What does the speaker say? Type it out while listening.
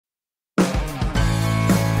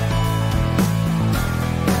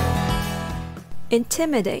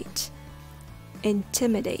Intimidate.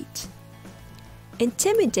 Intimidate.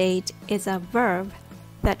 Intimidate is a verb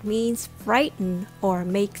that means frighten or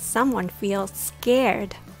make someone feel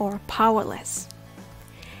scared or powerless.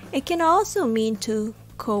 It can also mean to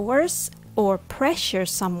coerce or pressure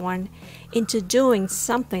someone into doing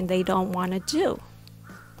something they don't want to do.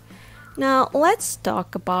 Now let's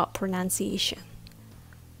talk about pronunciation.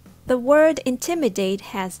 The word intimidate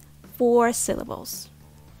has 4 syllables.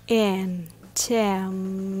 Intimidate.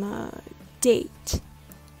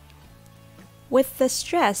 With the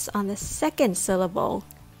stress on the second syllable,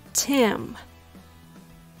 tim.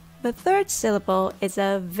 The third syllable is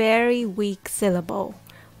a very weak syllable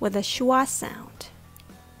with a schwa sound.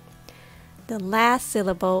 The last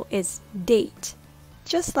syllable is date,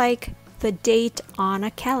 just like the date on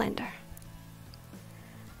a calendar.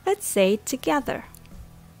 Let's say it together.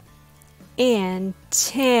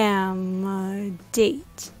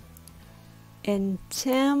 Intimidate.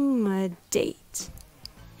 Intimidate.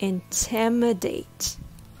 Intimidate.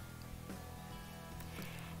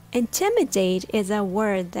 Intimidate is a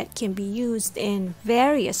word that can be used in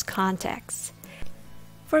various contexts.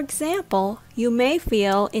 For example, you may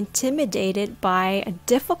feel intimidated by a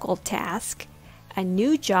difficult task, a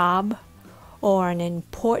new job, or an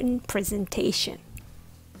important presentation.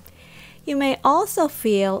 You may also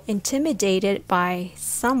feel intimidated by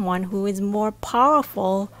someone who is more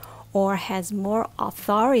powerful or has more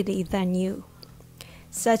authority than you,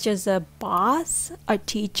 such as a boss, a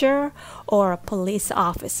teacher, or a police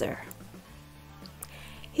officer.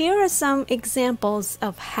 Here are some examples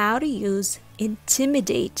of how to use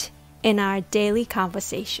intimidate in our daily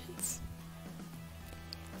conversations.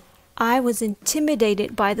 I was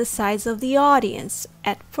intimidated by the size of the audience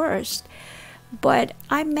at first, but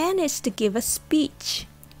I managed to give a speech.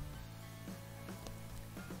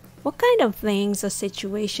 What kind of things or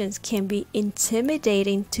situations can be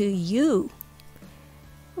intimidating to you?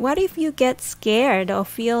 What if you get scared or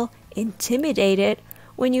feel intimidated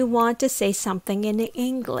when you want to say something in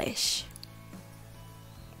English?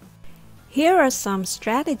 Here are some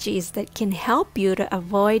strategies that can help you to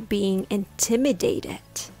avoid being intimidated.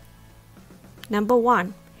 Number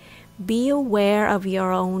 1, be aware of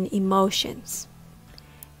your own emotions.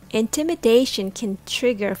 Intimidation can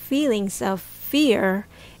trigger feelings of fear,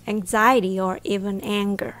 anxiety, or even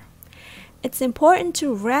anger. It's important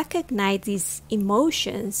to recognize these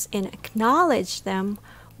emotions and acknowledge them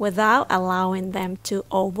without allowing them to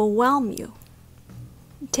overwhelm you.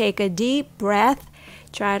 Take a deep breath,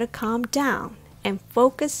 try to calm down, and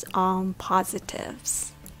focus on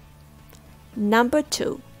positives. Number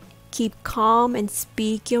 2, keep calm and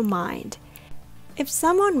speak your mind. If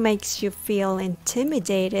someone makes you feel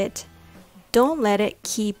intimidated, don't let it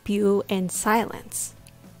keep you in silence.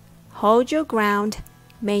 Hold your ground,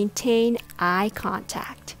 maintain eye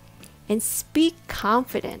contact, and speak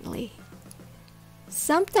confidently.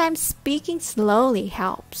 Sometimes speaking slowly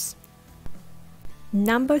helps.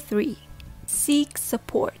 Number 3, seek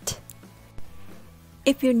support.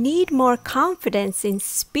 If you need more confidence in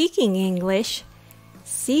speaking English,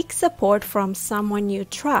 seek support from someone you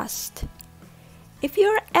trust. If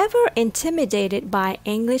you're ever intimidated by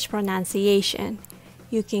English pronunciation,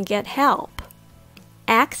 you can get help.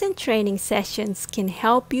 Accent training sessions can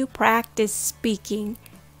help you practice speaking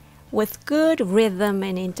with good rhythm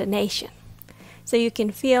and intonation, so you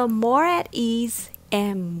can feel more at ease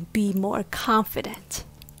and be more confident.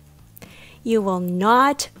 You will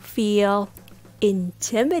not feel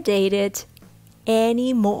intimidated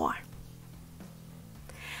anymore.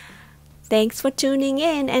 Thanks for tuning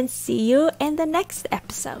in and see you in the next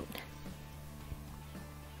episode.